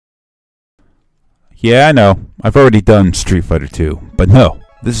Yeah, I know. I've already done Street Fighter 2, but no,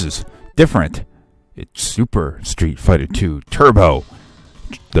 this is different. It's Super Street Fighter 2 Turbo,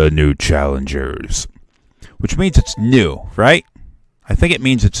 the new challengers. Which means it's new, right? I think it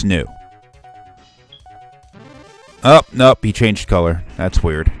means it's new. Oh, nope, he changed color. That's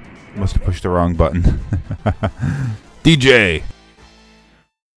weird. Must have pushed the wrong button. DJ!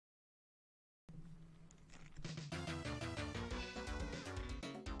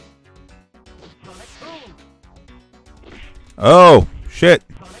 Oh, shit.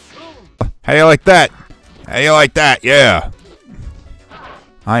 How you like that? How you like that? Yeah.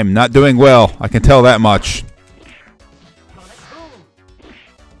 I am not doing well. I can tell that much.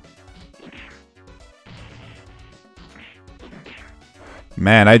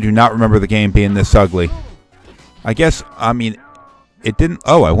 Man, I do not remember the game being this ugly. I guess, I mean, it didn't...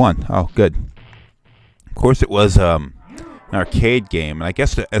 Oh, I won. Oh, good. Of course, it was an arcade game, and I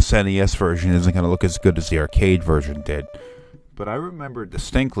guess the SNES version isn't going to look as good as the arcade version did. But I remember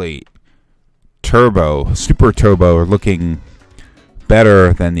distinctly Turbo, Super Turbo, looking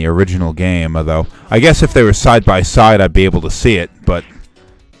better than the original game, although I guess if they were side by side I'd be able to see it, but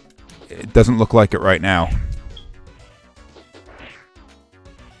it doesn't look like it right now.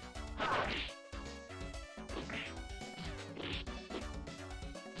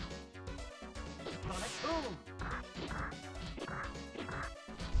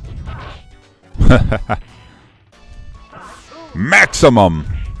 Maximum!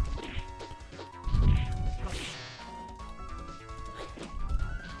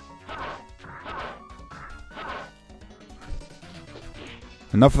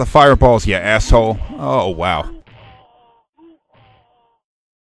 Enough of the fireballs, you asshole. Oh, wow.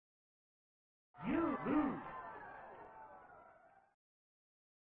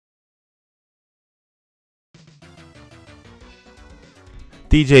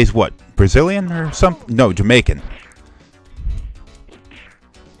 DJ's what? Brazilian or something? No, Jamaican.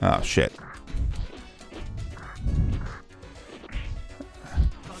 Oh, shit.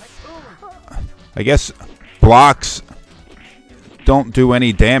 I guess blocks don't do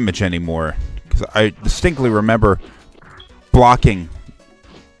any damage anymore. Because I distinctly remember blocking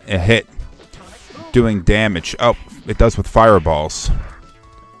a hit doing damage. Oh, it does with fireballs.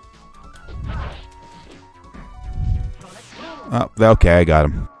 Oh, okay, I got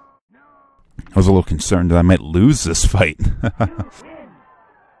him. I was a little concerned that I might lose this fight.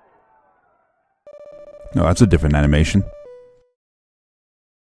 No, that's a different animation.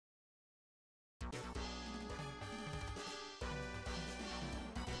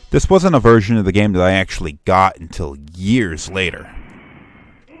 This wasn't a version of the game that I actually got until years later.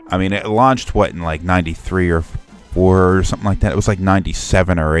 I mean, it launched, what, in like 93 or 4 or something like that? It was like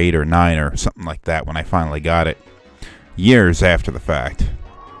 97 or 8 or 9 or something like that when I finally got it. Years after the fact.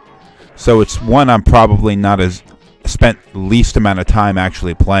 So it's one I'm probably not as spent least amount of time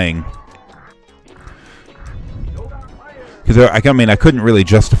actually playing. Because I mean, I couldn't really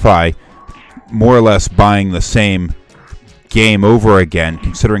justify more or less buying the same game over again,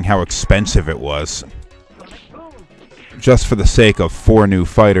 considering how expensive it was. Just for the sake of 4 new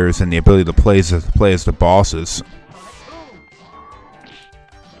fighters and the ability to play as the bosses.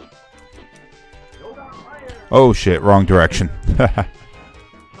 Oh shit, wrong direction.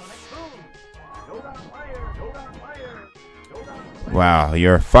 Wow,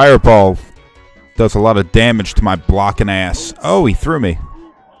 your fireball does a lot of damage to my blocking ass. Oh, he threw me.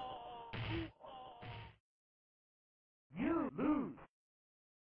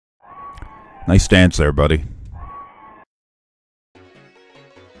 Nice stance there, buddy.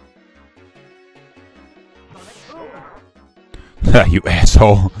 You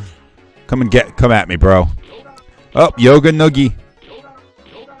asshole. Come at me, bro. Oh, Yoga Noogie.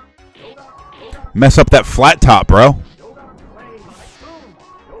 Mess up that flat top, bro.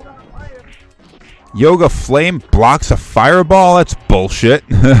 Yoga Flame blocks a fireball? That's bullshit.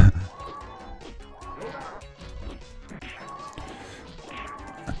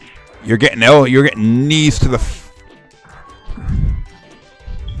 You're getting knees to the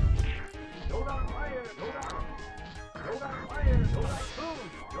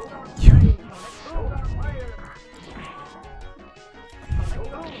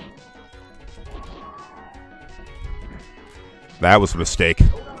That was a mistake.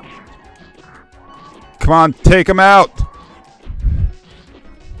 Come on, take him out.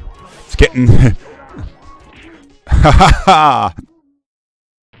 It's getting... Ha ha ha!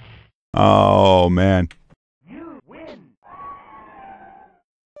 Oh, man. You win.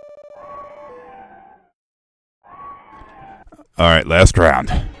 Alright, last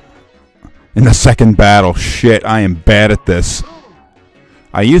round. In the second battle. Shit, I am bad at this.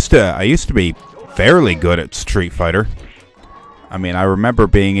 I used to be fairly good at Street Fighter. I mean, I remember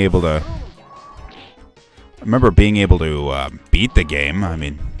being able to beat the game. I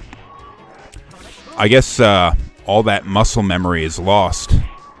mean, I guess all that muscle memory is lost.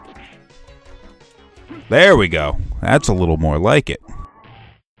 There we go. That's a little more like it.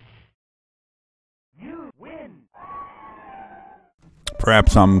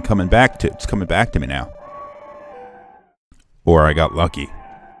 Perhaps it's coming back to me now. Or I got lucky.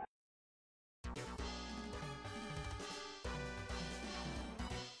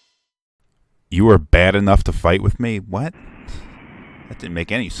 You were bad enough to fight with me? What? That didn't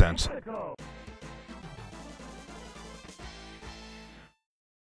make any sense.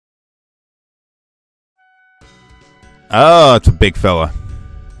 Oh, it's a big fella.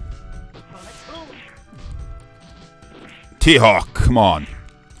 T-Hawk, come on.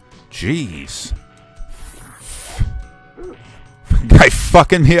 Jeez. Guy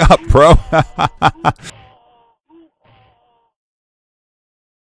fucking me up, bro.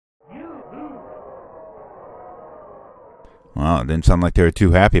 Well, it didn't sound like they were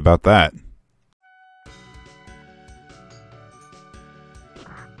too happy about that.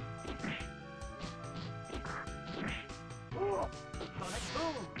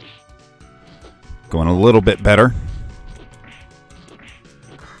 Going a little bit better.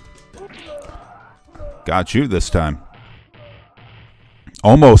 Got you this time.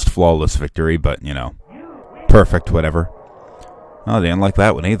 Almost flawless victory, but, you know, perfect, whatever. Oh, they didn't like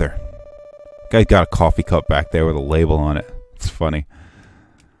that one either. Guy's got a coffee cup back there with a label on it. It's funny.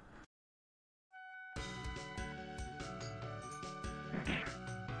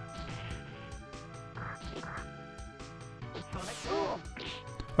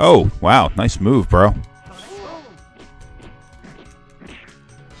 Oh, wow. Nice move, bro.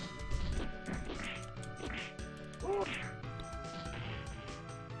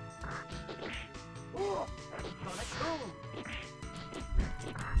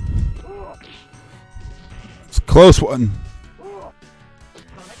 It's a close one.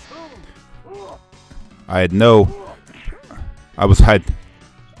 had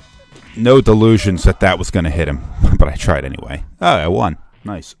no delusions that that was going to hit him, but I tried anyway. Oh, I won.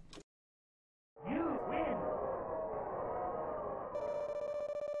 Nice.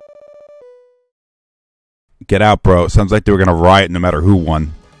 Get out, bro. It sounds like they were going to riot no matter who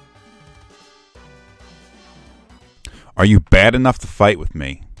won. Are you bad enough to fight with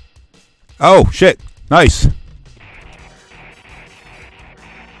me? Oh, shit. Nice.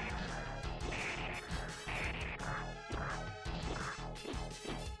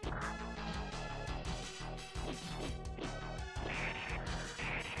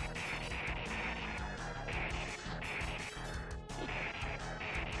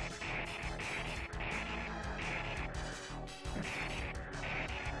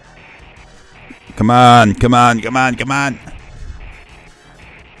 Come on, come on, come on, come on.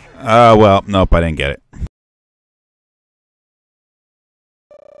 Well, nope, I didn't get it.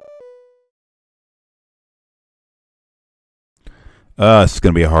 This is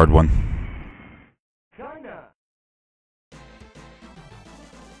going to be a hard one.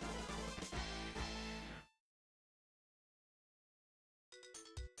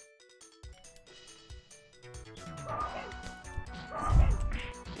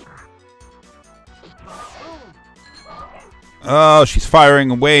 Oh, she's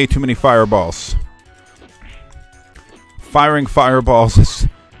firing way too many fireballs. Firing fireballs is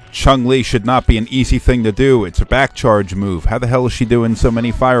Chun-Li should not be an easy thing to do. It's a back charge move. How the hell is she doing so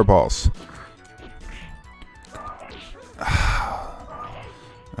many fireballs?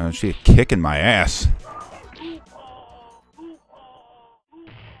 She's kicking my ass.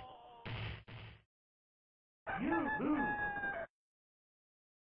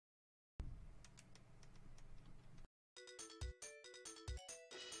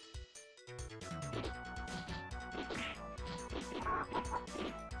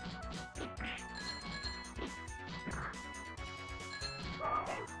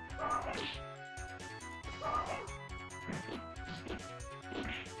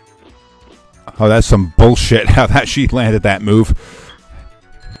 Oh, that's some bullshit how that she landed that move.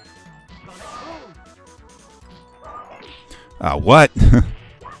 What?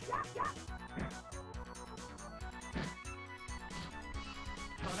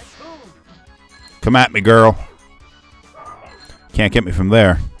 Come at me, girl. Can't get me from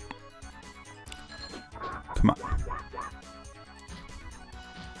there. Come on.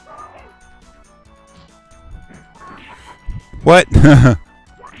 What?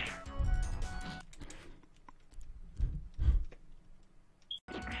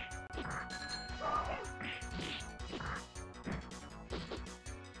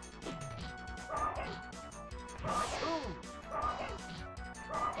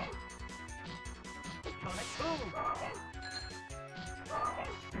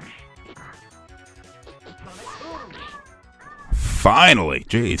 Finally.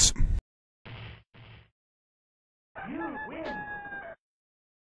 Jeez.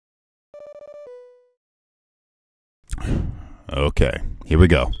 Okay, here we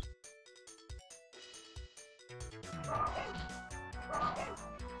go.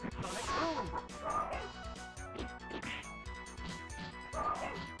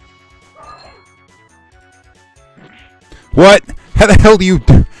 What? How the hell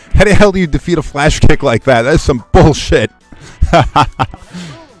do you defeat a flash kick like that? That's some bullshit.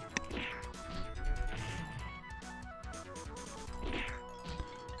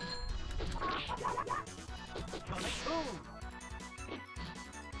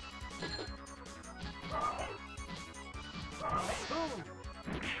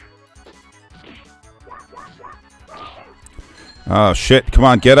 Oh shit, come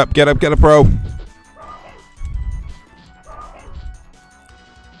on, get up, bro.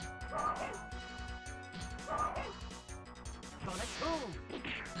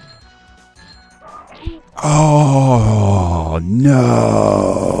 Oh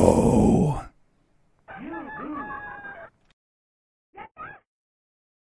no.